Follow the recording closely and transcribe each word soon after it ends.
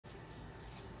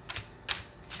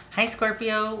Hi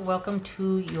Scorpio, welcome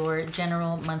to your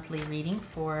general monthly reading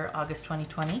for August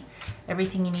 2020.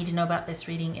 Everything you need to know about this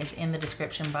reading is in the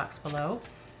description box below.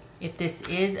 If this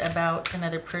is about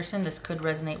another person, this could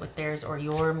resonate with theirs or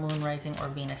your moon, rising, or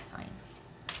Venus sign.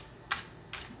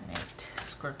 All right,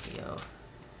 Scorpio,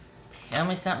 tell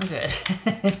me something good.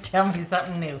 Tell me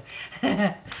something new.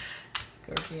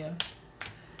 Scorpio,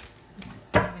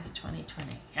 August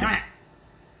 2020. Come on.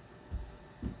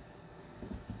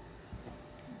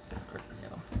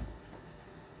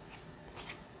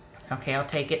 Okay, I'll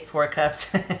take it. 4 of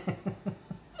Cups.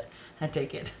 I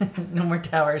take it. No more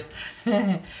towers.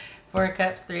 4 of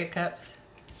Cups, 3 of Cups.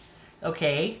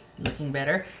 Okay, looking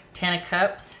better. 10 of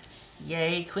Cups.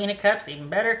 Yay. Queen of Cups, even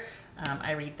better.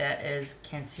 I read that as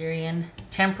Cancerian.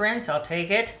 Temperance, I'll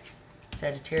take it.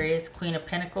 Sagittarius, Queen of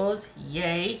Pentacles.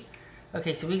 Yay.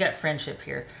 Okay, so we got friendship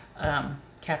here.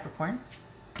 Capricorn.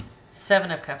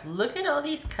 7 of Cups. Look at all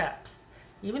these cups.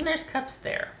 Even there's cups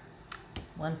there.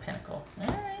 1 pentacle. All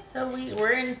right, so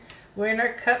we're in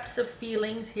our cups of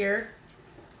feelings here.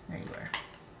 There you are.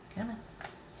 Come on.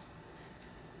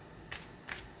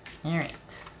 All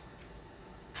right.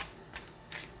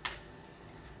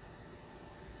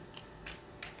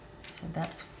 So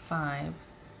that's 5,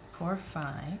 4,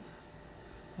 5.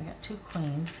 We got 2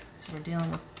 queens. So we're dealing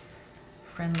with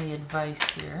friendly advice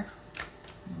here.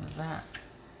 What was that?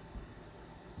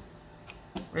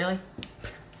 Really?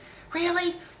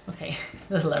 Really? Okay,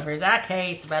 the Lovers.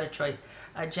 Okay, it's about a choice.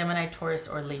 Gemini, Taurus,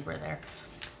 or Libra there.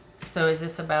 So is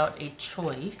this about a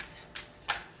choice?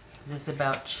 Is this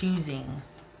about choosing?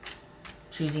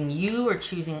 Choosing you or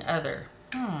choosing other?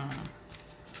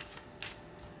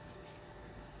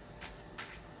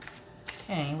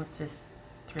 Okay, what's this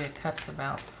 3 of Cups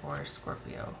about for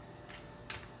Scorpio?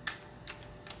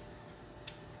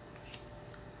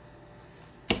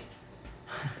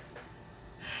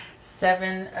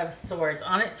 Seven of Swords.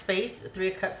 On its face,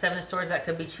 3 of Cups, 7 of Swords, that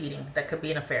could be cheating. That could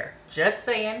be an affair. Just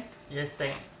saying. Just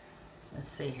saying. Let's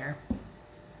see here. Okay.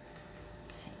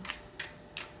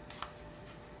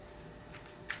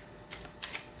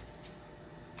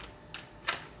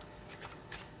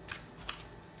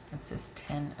 What's this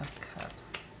 10 of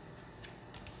Cups?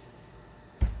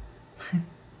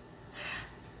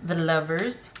 The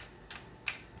Lovers.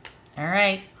 All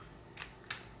right.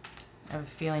 I have a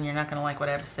feeling you're not going to like what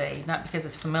I have to say. Not because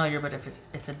it's familiar, but if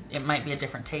it might be a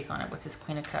different take on it. What's this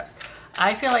Queen of Cups?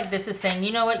 I feel like this is saying,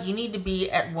 you know what? You need to be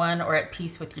at one or at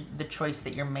peace with the choice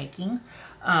that you're making.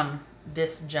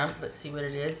 This jump, let's see what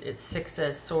it is. It's 6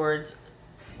 of Swords.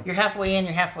 You're halfway in,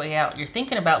 you're halfway out. You're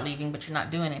thinking about leaving, but you're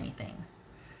not doing anything.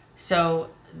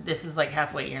 So this is like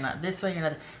halfway. You're not this way, you're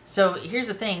not. So here's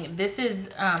the thing. This is...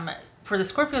 for the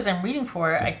Scorpios I'm reading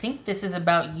for, I think this is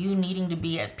about you needing to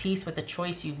be at peace with the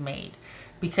choice you've made.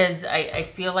 Because I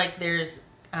feel like there's,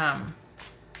 on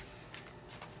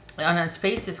its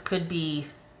face, this could be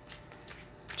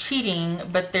cheating,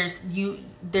 but there's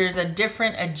a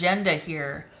different agenda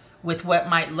here with what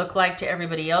might look like to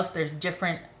everybody else. There's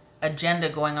different agenda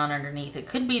going on underneath. It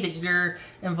could be that you're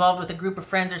involved with a group of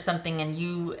friends or something and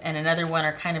you and another one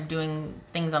are kind of doing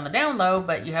things on the down low,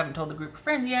 but you haven't told the group of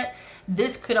friends yet.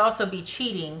 This could also be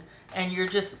cheating and you're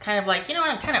just kind of like, you know what,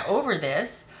 I'm kind of over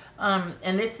this.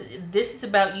 And this is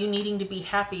about you needing to be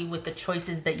happy with the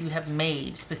choices that you have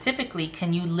made. Specifically,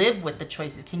 can you live with the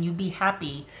choices? Can you be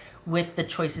happy with the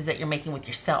choices that you're making with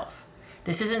yourself?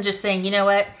 This isn't just saying, you know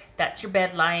what, that's your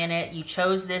bed, lie in it. You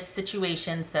chose this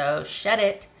situation, so shut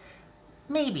it.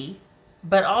 Maybe,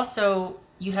 but also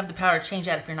you have the power to change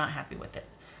that if you're not happy with it.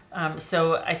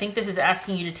 So I think this is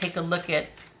asking you to take a look at,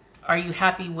 are you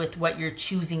happy with what you're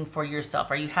choosing for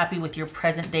yourself? Are you happy with your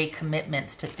present day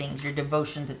commitments to things, your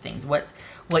devotion to things, what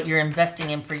you're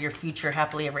investing in for your future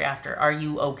happily ever after? Are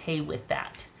you okay with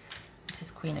that? This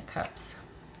is Queen of Cups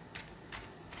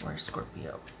for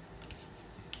Scorpio.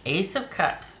 Ace of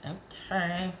Cups.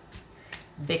 Okay.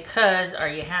 Because are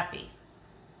you happy?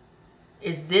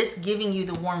 Is this giving you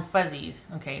the warm fuzzies?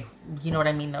 Okay, you know what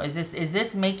I mean though. Is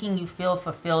this making you feel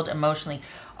fulfilled emotionally?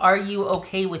 Are you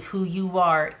okay with who you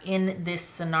are in this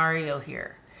scenario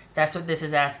here? That's what this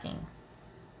is asking.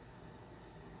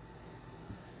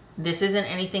 This isn't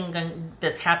anything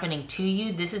that's happening to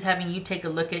you. This is having you take a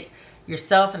look at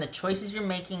yourself and the choices you're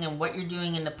making and what you're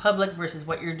doing in the public versus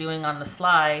what you're doing on the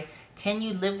sly. Can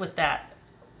you live with that,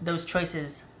 those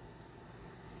choices?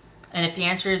 And if the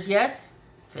answer is yes,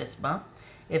 fist bump.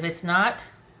 If it's not,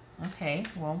 okay,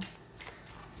 well,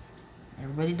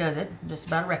 everybody does it. I'm just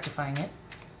about rectifying it.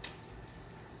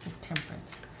 This is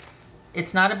Temperance.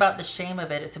 It's not about the shame of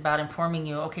it. It's about informing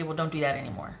you, okay, well, don't do that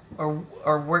anymore.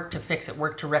 Or work to fix it,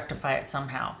 work to rectify it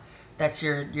somehow. That's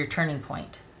your turning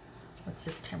point. What's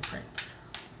this temperance?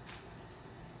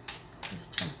 This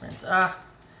temperance. Ah,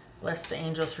 bless the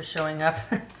angels for showing up.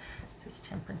 What's this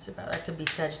temperance about? That could be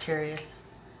Sagittarius.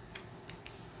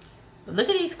 But look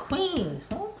at these queens.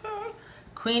 Okay.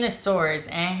 Queen of Swords.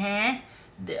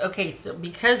 Okay, so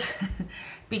because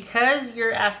because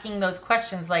you're asking those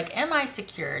questions like, am I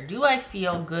secure? Do I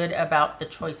feel good about the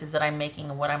choices that I'm making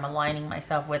and what I'm aligning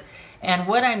myself with and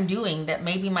what I'm doing that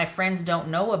maybe my friends don't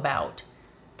know about?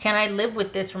 Can I live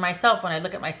with this for myself when I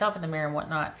look at myself in the mirror and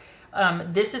whatnot?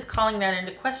 This is calling that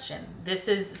into question. This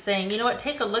is saying, you know what,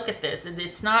 take a look at this.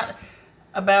 It's not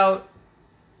about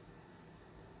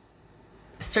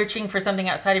searching for something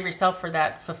outside of yourself for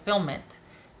that fulfillment.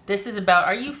 This is about,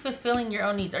 are you fulfilling your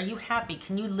own needs? Are you happy?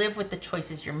 Can you live with the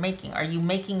choices you're making? Are you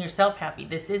making yourself happy?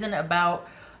 This isn't about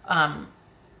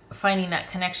finding that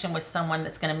connection with someone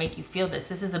that's going to make you feel this.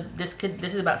 This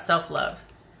is about self-love.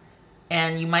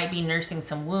 And you might be nursing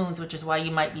some wounds, which is why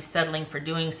you might be settling for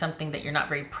doing something that you're not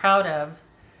very proud of,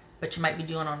 but you might be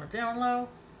doing on a down low.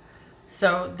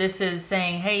 So this is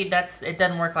saying, hey, it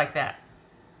doesn't work like that.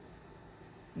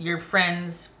 Your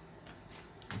friends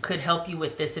could help you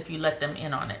with this if you let them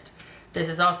in on it. This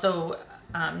is also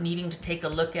needing to take a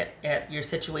look at your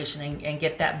situation and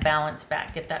get that balance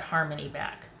back, get that harmony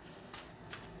back.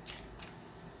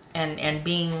 And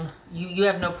being, you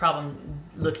have no problem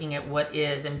looking at what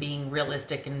is and being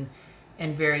realistic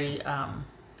and very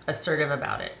assertive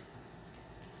about it.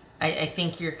 I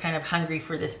think you're kind of hungry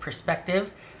for this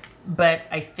perspective, but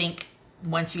I think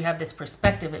once you have this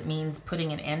perspective, it means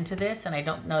putting an end to this, and I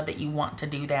don't know that you want to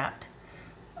do that.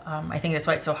 I think that's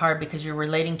why it's so hard, because you're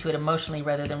relating to it emotionally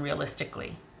rather than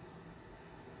realistically.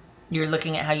 You're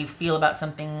looking at how you feel about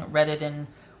something rather than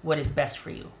what is best for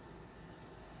you.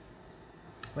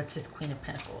 What's this Queen of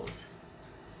Pentacles?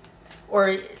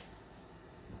 Or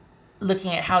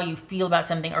looking at how you feel about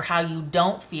something or how you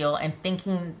don't feel, and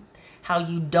thinking how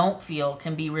you don't feel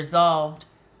can be resolved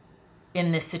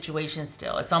in this situation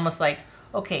still. It's almost like,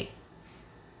 okay,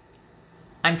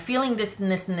 I'm feeling this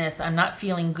and this and this. I'm not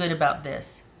feeling good about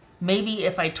this. Maybe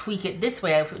if I tweak it this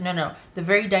way, no. The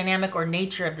very dynamic or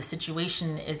nature of the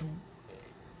situation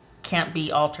can't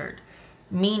be altered.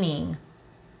 Meaning,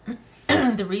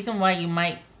 the reason why you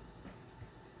might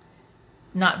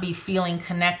not be feeling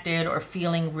connected or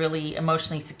feeling really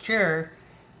emotionally secure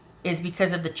is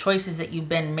because of the choices that you've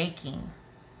been making,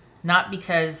 not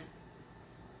because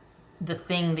the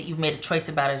thing that you've made a choice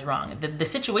about is wrong. The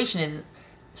situation is,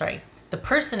 sorry, the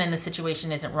person in the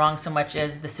situation isn't wrong so much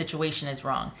as the situation is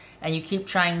wrong. And you keep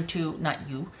trying to, not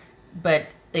you, but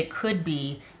it could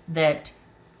be that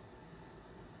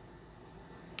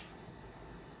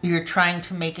you're trying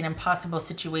to make an impossible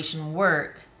situation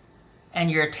work, and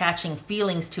you're attaching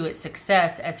feelings to its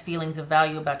success as feelings of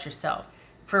value about yourself.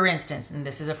 For instance, and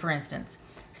this is a for instance,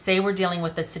 say we're dealing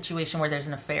with a situation where there's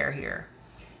an affair here,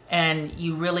 and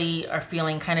you really are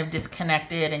feeling kind of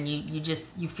disconnected, and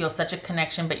you feel such a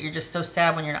connection, but you're just so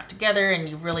sad when you're not together, and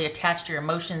you've really attached your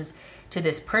emotions to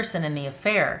this person in the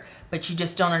affair, but you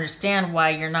just don't understand why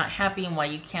you're not happy and why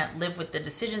you can't live with the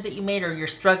decisions that you made, or you're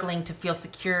struggling to feel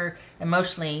secure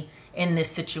emotionally in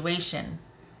this situation.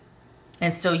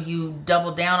 And so you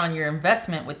double down on your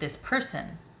investment with this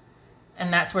person.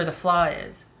 And that's where the flaw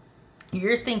is.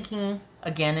 You're thinking,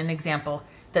 again, an example,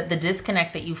 that the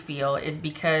disconnect that you feel is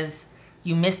because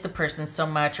you miss the person so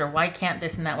much, or why can't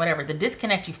this and that, whatever. The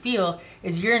disconnect you feel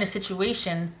is you're in a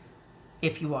situation,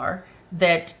 if you are,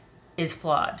 that is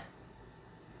flawed,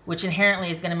 which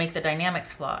inherently is going to make the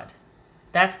dynamics flawed.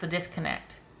 That's the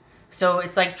disconnect. So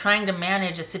it's like trying to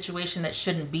manage a situation that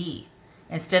shouldn't be,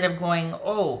 instead of going,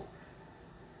 oh,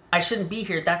 I shouldn't be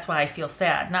here, that's why I feel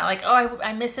sad. Not like, oh,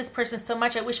 I miss this person so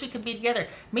much, I wish we could be together.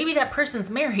 Maybe that person's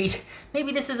married.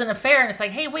 Maybe this is an affair, and it's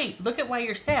like, hey, wait, look at why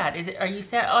you're sad. Are you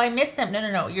sad? Oh, I miss them.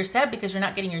 No. You're sad because you're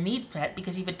not getting your needs met,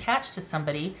 because you've attached to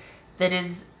somebody that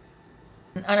is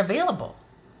unavailable.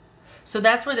 So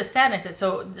that's where the sadness is.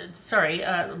 So, sorry,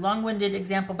 long-winded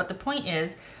example, but the point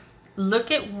is, look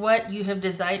at what you have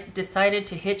decided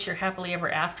to hitch your happily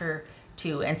ever after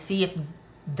to, and see if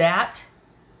that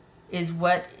is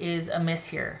what is amiss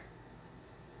here.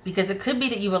 Because it could be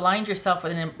that you've aligned yourself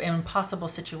with an impossible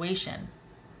situation.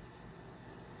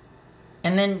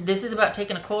 And then this is about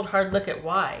taking a cold, hard look at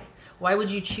why. Why would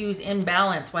you choose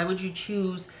imbalance? Why would you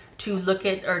choose to look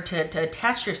at, or to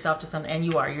attach yourself to something, and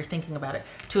you're thinking about it,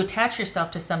 to attach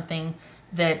yourself to something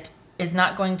that is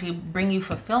not going to bring you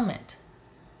fulfillment,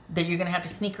 that you're going to have to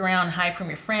sneak around and hide from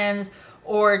your friends,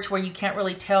 or to where you can't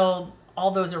really tell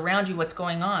all those around you what's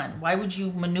going on. Why would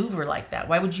you maneuver like that?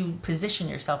 Why would you position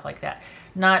yourself like that?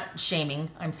 Not shaming.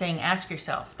 I'm saying ask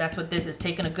yourself. That's what this is,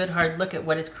 taking a good hard look at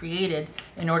what is created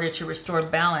in order to restore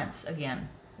balance again,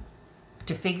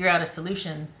 to figure out a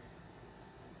solution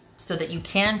so that you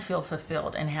can feel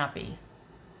fulfilled and happy.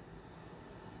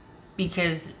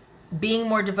 Because being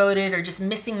more devoted or just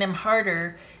missing them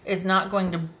harder is not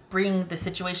going to bring the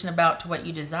situation about to what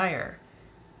you desire.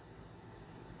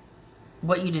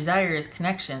 What you desire is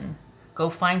connection. Go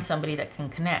find somebody that can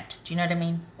connect. Do you know what I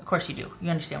mean? Of course you do.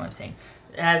 You understand what I'm saying.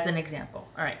 As an example.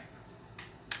 All right.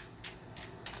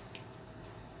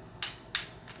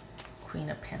 Queen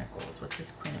of Pentacles. What's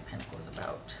this Queen of Pentacles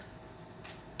about?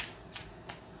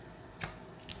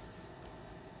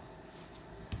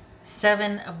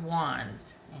 Seven of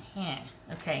Wands.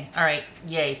 Okay. All right.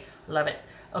 Yay. Love it.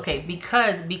 Okay.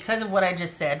 Because of what I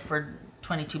just said for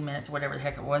 22 minutes, whatever the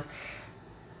heck it was,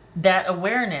 that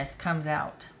awareness comes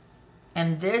out.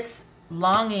 And this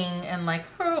longing and like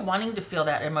wanting to feel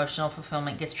that emotional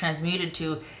fulfillment gets transmuted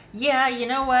to, yeah, you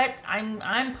know what?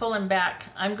 I'm pulling back.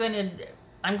 I'm going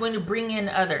to bring in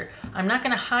other. I'm not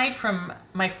going to hide from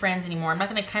my friends anymore. I'm not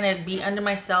going to kind of be unto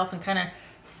myself and kind of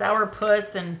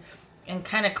sourpuss and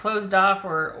kind of closed off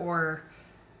or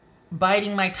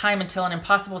biding my time until an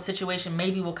impossible situation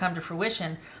maybe will come to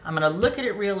fruition. I'm going to look at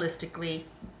it realistically,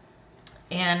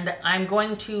 and I'm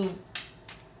going to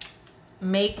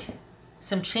make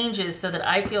some changes so that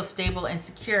I feel stable and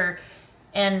secure.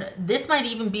 And this might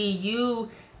even be you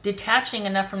detaching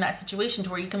enough from that situation to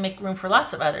where you can make room for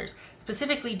lots of others,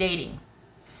 specifically dating.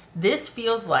 This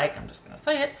feels like, I'm just going to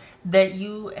say it, that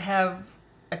you have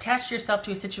attached yourself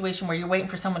to a situation where you're waiting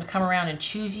for someone to come around and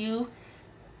choose you,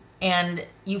 and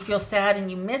you feel sad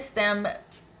and you miss them,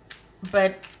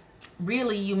 but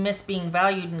really you miss being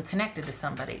valued and connected to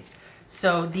somebody.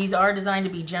 So these are designed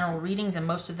to be general readings, and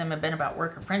most of them have been about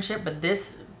work or friendship, but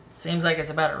this seems like it's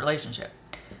about a relationship,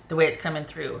 the way it's coming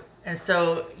through. And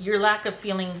so your lack of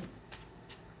feeling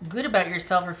good about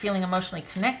yourself or feeling emotionally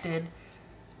connected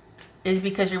is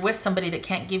because you're with somebody that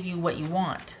can't give you what you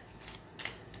want.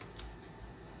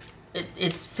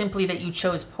 It's simply that you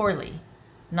chose poorly,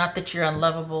 not that you're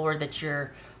unlovable or that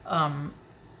you're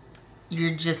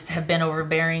just have been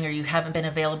overbearing or you haven't been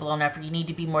available enough or you need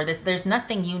to be more this. There's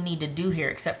nothing you need to do here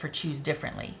except for choose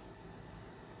differently.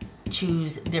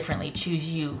 Choose differently. Choose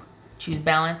you. Choose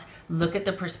balance. Look at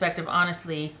the perspective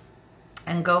honestly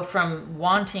and go from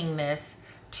wanting this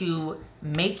to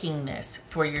making this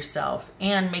for yourself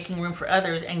and making room for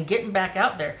others and getting back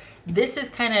out there. This is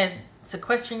kind of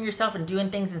sequestering yourself and doing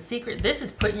things in secret. This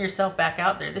is putting yourself back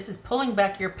out there. This is pulling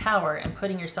back your power and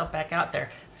putting yourself back out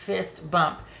there. Fist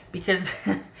bump. Because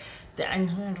I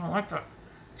don't like that.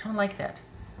 I don't like that.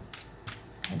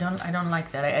 I don't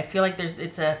like that. I feel like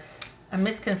it's a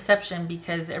misconception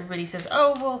because everybody says,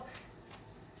 oh, well,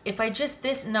 if I just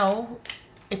this, no.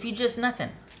 If you just nothing.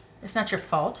 It's not your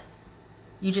fault.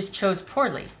 You just chose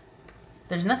poorly.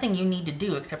 There's nothing you need to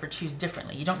do except for choose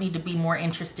differently. You don't need to be more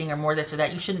interesting or more this or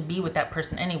that. You shouldn't be with that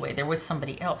person anyway. They're with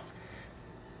somebody else,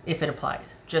 if it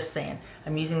applies. Just saying.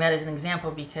 I'm using that as an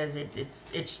example because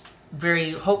it's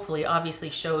very hopefully obviously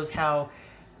shows how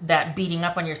that beating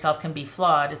up on yourself can be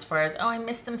flawed as far as, oh, I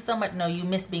miss them so much. No, you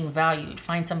miss being valued.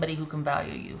 Find somebody who can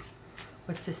value you.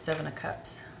 What's this Seven of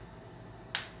Cups?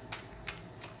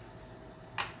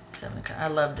 I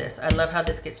love this. I love how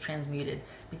this gets transmuted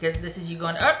because this is you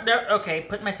going, oh, no, okay,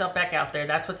 put myself back out there.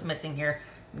 That's what's missing here.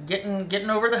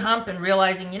 Getting over the hump and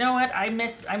realizing, you know what, I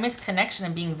miss connection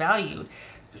and being valued.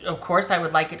 Of course, I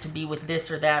would like it to be with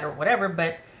this or that or whatever,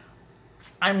 but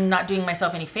I'm not doing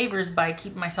myself any favors by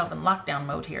keeping myself in lockdown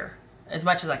mode here as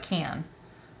much as I can.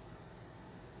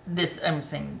 I'm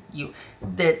saying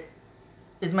that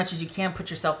as much as you can,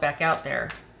 put yourself back out there.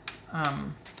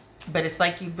 But it's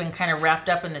like you've been kind of wrapped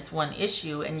up in this one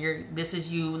issue, and this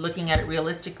is you looking at it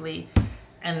realistically,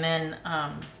 and then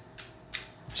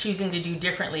choosing to do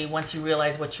differently once you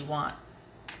realize what you want.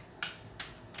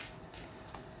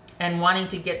 And wanting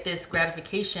to get this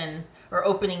gratification or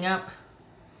opening up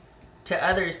to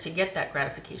others to get that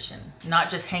gratification,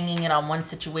 not just hanging it on one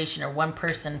situation or one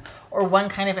person or one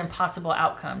kind of impossible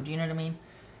outcome. Do you know what I mean?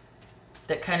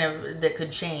 That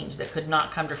could change, that could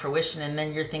not come to fruition, and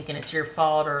then you're thinking it's your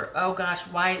fault or, oh gosh,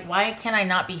 why can I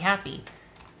not be happy?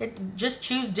 Just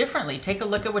choose differently. Take a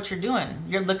look at what you're doing.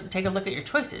 Take a look at your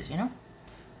choices, you know?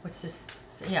 What's this?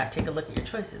 Yeah, take a look at your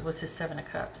choices. What's this Seven of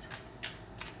Cups?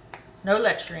 No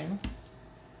lecturing.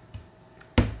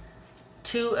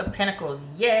 Two of Pentacles.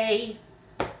 Yay!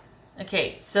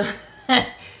 Okay, so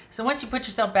So once you put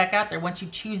yourself back out there, once you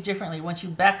choose differently, once you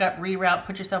back up, reroute,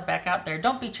 put yourself back out there,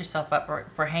 don't beat yourself up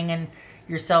for hanging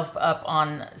yourself up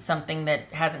on something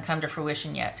that hasn't come to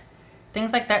fruition yet.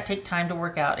 Things like that take time to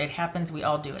work out. It happens. We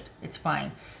all do it. It's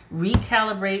fine.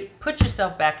 Recalibrate, put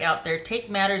yourself back out there, take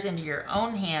matters into your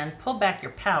own hand, pull back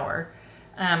your power,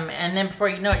 and then before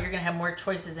you know it, you're going to have more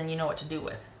choices than you know what to do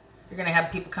with. You're going to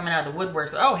have people coming out of the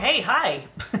woodworks. Oh, hey, hi.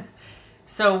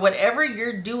 So whatever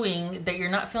you're doing that you're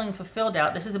not feeling fulfilled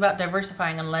out, this is about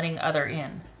diversifying and letting other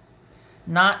in.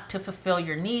 Not to fulfill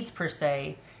your needs per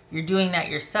se. You're doing that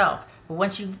yourself. But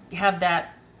once you have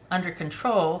that under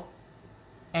control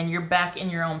and you're back in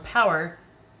your own power,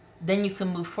 then you can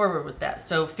move forward with that.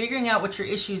 So figuring out what your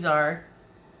issues are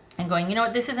and going, you know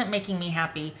what, this isn't making me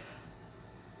happy.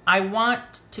 I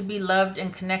want to be loved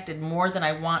and connected more than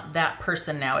I want that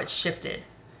person now. It's shifted.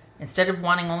 Instead of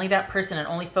wanting only that person and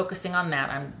only focusing on that,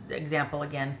 I'm example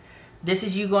again, this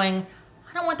is you going,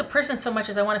 I don't want the person so much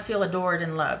as I want to feel adored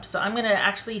and loved. So I'm going to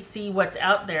actually see what's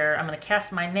out there. I'm going to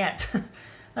cast my net.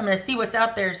 I'm going to see what's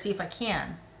out there, see if I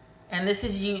can. And this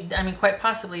is you, I mean, quite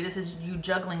possibly, this is you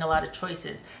juggling a lot of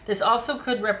choices. This also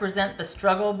could represent the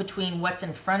struggle between what's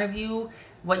in front of you,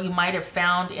 what you might have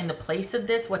found in the place of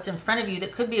this, what's in front of you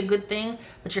that could be a good thing,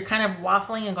 but you're kind of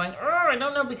waffling and going, oh, I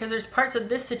don't know, because there's parts of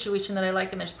this situation that I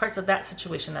like and there's parts of that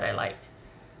situation that I like.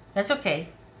 That's okay.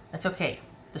 That's okay.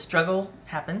 The struggle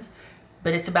happens,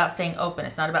 but it's about staying open.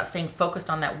 It's not about staying focused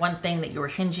on that one thing that you were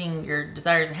hinging your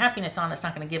desires and happiness on that's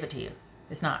not going to give it to you.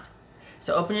 It's not.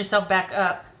 So open yourself back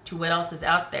up to what else is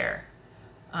out there.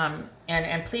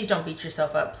 And please don't beat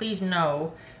yourself up. Please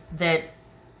know that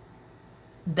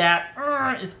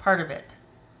is part of it.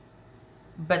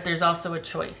 But there's also a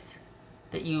choice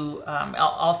that you,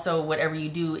 also whatever you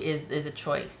do is a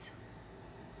choice.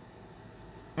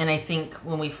 And I think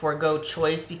when we forego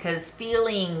choice, because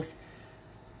feelings,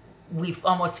 we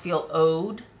almost feel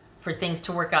owed for things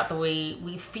to work out the way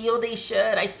we feel they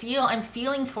should. I'm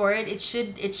feeling for it. It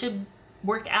should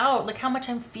work out. Look how much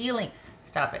I'm feeling.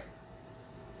 Stop it.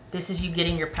 This is you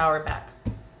getting your power back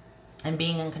and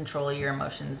being in control of your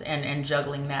emotions and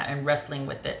juggling that and wrestling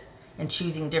with it and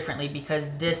choosing differently,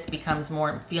 because this becomes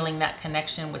more, feeling that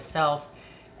connection with self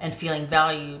and feeling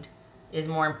valued is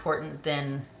more important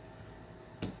than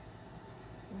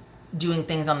doing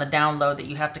things on the down low that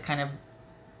you have to kind of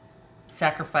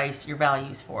sacrifice your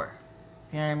values for.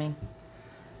 You know what I mean?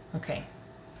 Okay.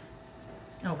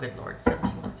 Oh, good Lord.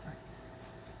 17 minutes.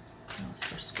 That was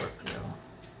for Scorpio.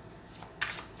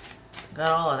 Got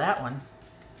all of that one.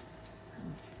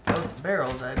 Both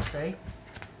barrels, I'd say.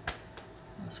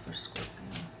 That was for Scorpio.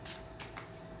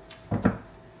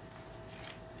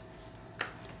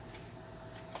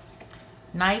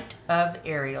 Knight of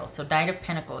Ariel. So Knight of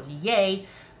Pentacles. Yay!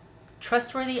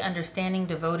 Trustworthy, understanding,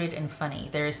 devoted, and funny.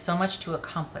 There is so much to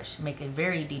accomplish. Make a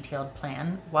very detailed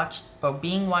plan.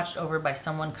 Being watched over by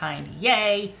someone kind.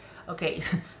 Yay! Okay,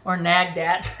 or nagged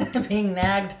at. Being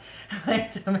nagged by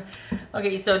someone.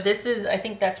 Okay, so this is, I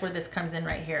think that's where this comes in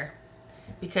right here.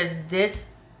 Because this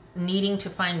needing to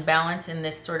find balance in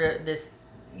this sort of, this,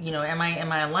 you know, am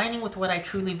I aligning with what I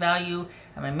truly value?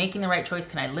 Am I making the right choice?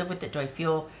 Can I live with it? Do I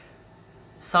feel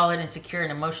solid and secure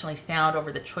and emotionally sound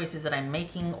over the choices that I'm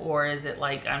making? Or is it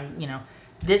like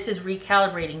this is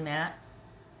recalibrating that.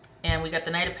 And we got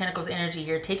the Knight of Pentacles energy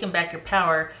here, taking back your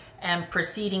power and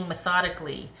proceeding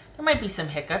methodically. There might be some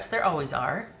hiccups. There always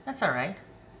are. That's all right.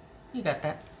 You got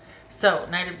that. So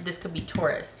this could be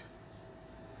Taurus.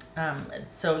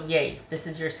 So yay, this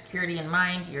is your security in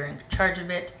mind. You're in charge of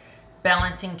it.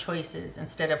 Balancing choices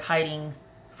instead of hiding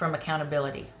from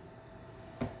accountability.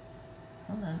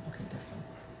 Hold on. Okay, this one.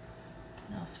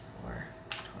 What else for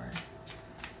Taurus?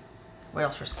 What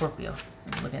else for Scorpio?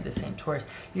 I'm looking at the same Taurus.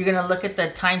 You're going to look at the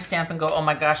timestamp and go, oh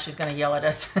my gosh, she's going to yell at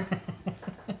us.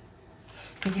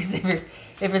 Because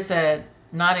if it's a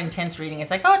not intense reading, it's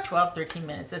like, oh, 12, 13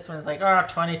 minutes. This one's like, oh,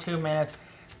 22 minutes.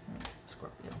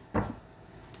 Scorpio.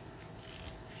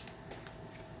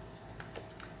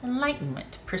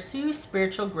 Enlightenment. Pursue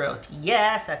spiritual growth.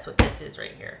 Yes, that's what this is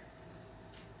right here.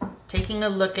 Taking a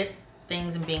look at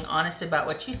things and being honest about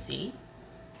what you see.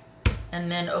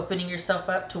 And then opening yourself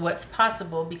up to what's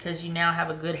possible, because you now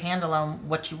have a good handle on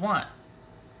what you want.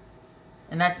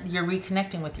 And that's, you're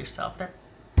reconnecting with yourself. I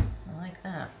like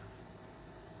that.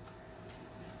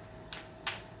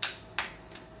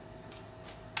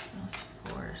 That's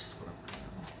for Scorpio.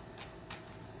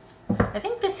 I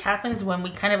think this happens when we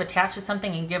kind of attach to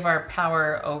something and give our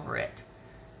power over it.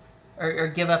 Or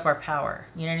give up our power.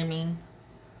 You know what I mean?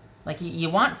 Like you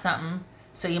want something,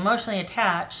 so you emotionally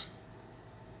attach,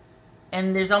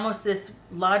 and there's almost this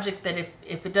logic that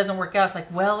if it doesn't work out, it's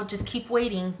like, well, just keep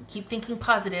waiting, keep thinking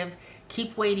positive,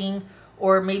 keep waiting.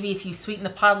 Or maybe if you sweeten the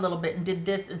pot a little bit and did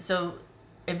this, and so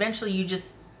eventually you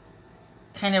just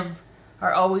kind of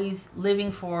are always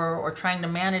living for or trying to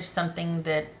manage something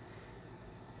that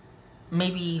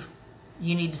maybe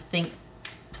you need to think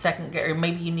second, or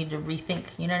maybe you need to rethink.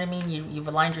 You know what I mean? You've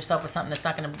aligned yourself with something that's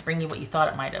not going to bring you what you thought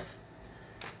it might have.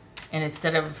 And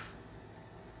instead of,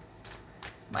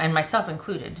 and myself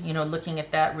included, you know, looking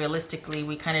at that realistically,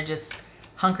 we kind of just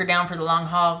hunker down for the long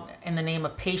haul in the name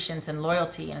of patience and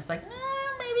loyalty. And it's like,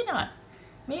 maybe not.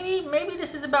 Maybe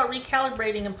this is about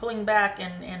recalibrating and pulling back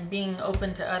and being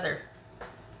open to other.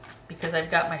 Because I've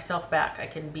got myself back, I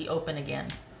can be open again.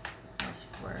 That's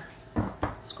for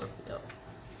Scorpio.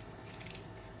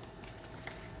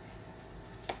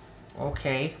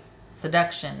 Okay,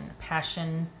 seduction,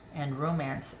 passion, and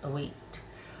romance await.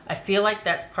 I feel like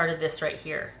that's part of this right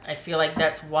here. I feel like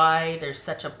that's why there's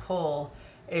such a pull.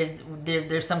 Is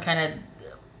there's some kind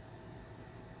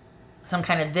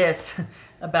of this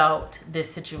about this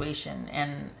situation,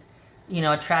 and you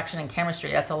know, attraction and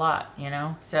chemistry. That's a lot, you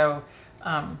know. So,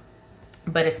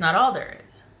 but it's not all there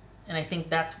is, and I think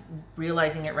that's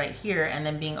realizing it right here, and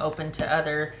then being open to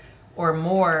other or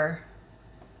more.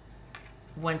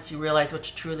 Once you realize what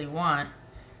you truly want,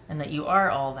 and that you are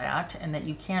all that, and that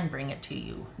you can bring it to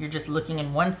you. You're just looking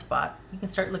in one spot. You can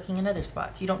start looking in other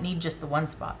spots. You don't need just the one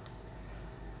spot.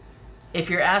 If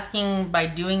you're asking by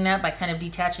doing that, by kind of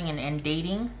detaching and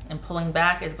dating and pulling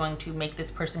back is going to make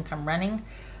this person come running,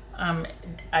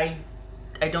 I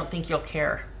don't think you'll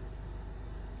care.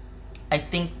 I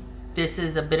think this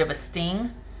is a bit of a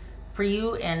sting for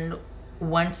you, and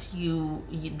once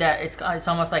it's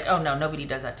almost like, oh no, nobody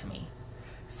does that to me.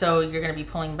 So you're going to be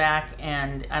pulling back,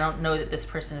 and I don't know that this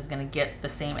person is going to get the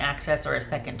same access or a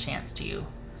second chance to you.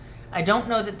 I don't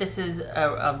know that this is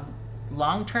a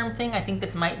long-term thing. I think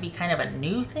this might be kind of a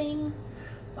new thing.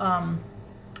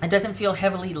 It doesn't feel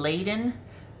heavily laden,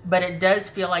 but it does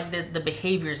feel like the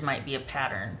behaviors might be a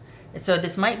pattern. So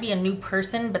this might be a new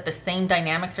person, but the same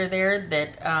dynamics are there,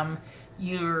 that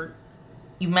you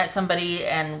met somebody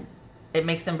and it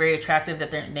makes them very attractive,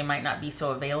 that they might not be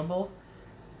so available.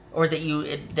 Or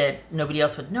that nobody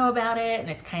else would know about it, and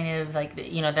it's kind of like,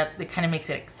 you know, that it kind of makes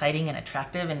it exciting and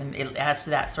attractive, and it adds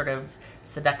to that sort of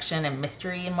seduction and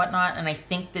mystery and whatnot. And I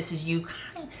think this is you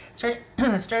kind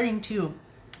of starting to,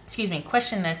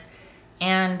 question this,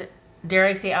 and dare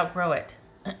I say, outgrow it.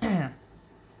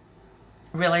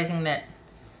 Realizing that,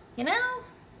 you know,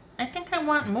 I think I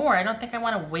want more. I don't think I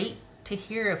want to wait to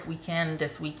hear if we can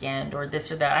this weekend or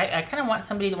this or that. I kind of want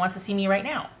somebody that wants to see me right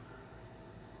now.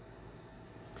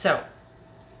 So,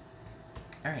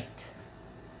 all right.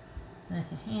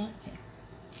 Okay.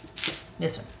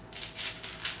 This one.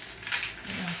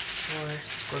 For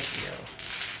Scorpio.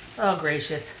 Oh,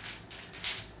 gracious.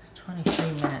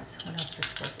 23 minutes. What else for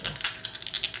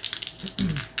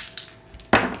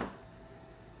Scorpio?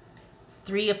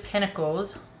 3 of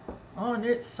Pentacles on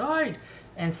its side.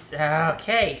 And,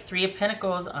 okay, 3 of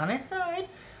Pentacles on its side.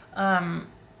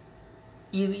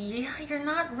 You're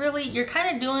not really, you're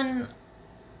kind of doing...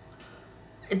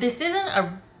 This isn't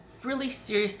a really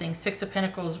serious thing. 6 of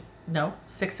Pentacles, no,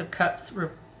 6 of Cups,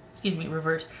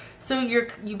 reverse. So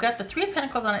you've got the 3 of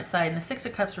Pentacles on its side and the 6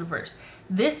 of Cups reverse.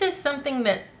 This is something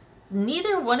that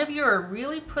neither one of you are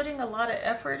really putting a lot of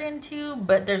effort into,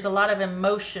 but there's a lot of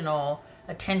emotional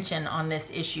attention on this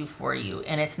issue for you,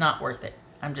 and it's not worth it.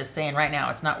 I'm just saying right now,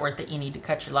 it's not worth it. You need to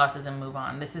cut your losses and move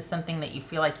on. This is something that you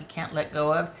feel like you can't let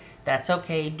go of. That's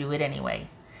okay. Do it anyway.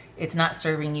 It's not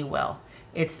serving you well.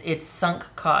 It's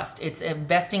sunk cost. It's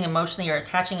investing emotionally or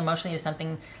attaching emotionally to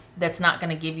something that's not going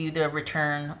to give you the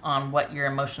return on what your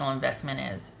emotional investment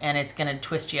is. And it's going to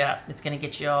twist you up. It's going to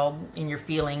get you all in your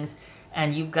feelings.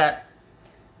 And you've got,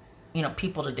 you know,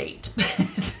 people to date.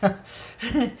 So,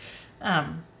 I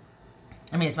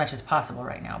mean, as much as possible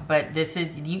right now. But this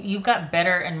is, you've got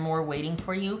better and more waiting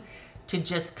for you to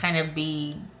just kind of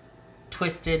be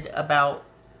twisted about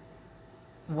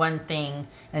one thing,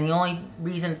 and the only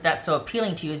reason that's so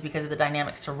appealing to you is because of the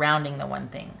dynamics surrounding the one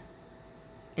thing.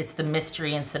 It's the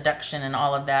mystery and seduction and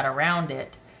all of that around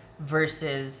it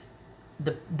versus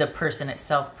the person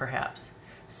itself, perhaps.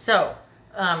 So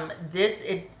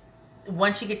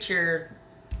once you get your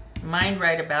mind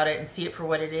right about it and see it for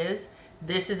what it is,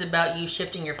 this is about you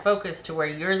shifting your focus to where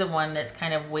you're the one that's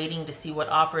kind of waiting to see what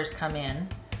offers come in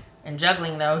and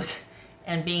juggling those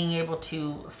and being able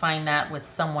to find that with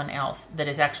someone else that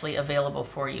is actually available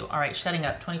for you. All right, shutting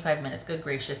up, 25 minutes, good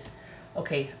gracious.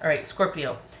 Okay, all right,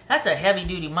 Scorpio. That's a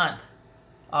heavy-duty month,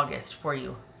 August, for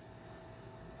you.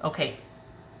 Okay.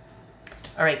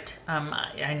 All right.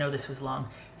 I know this was long.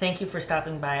 Thank you for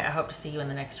stopping by. I hope to see you in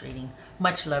the next reading.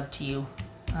 Much love to you.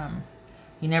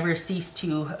 You never cease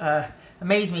to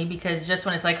amaze me, because just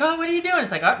when it's like, oh, what are you doing?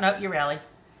 It's like, oh, no, you rally.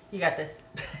 You got this.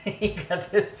 You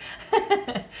got this.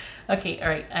 Okay. All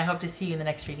right. I hope to see you in the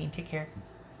next reading. Take care.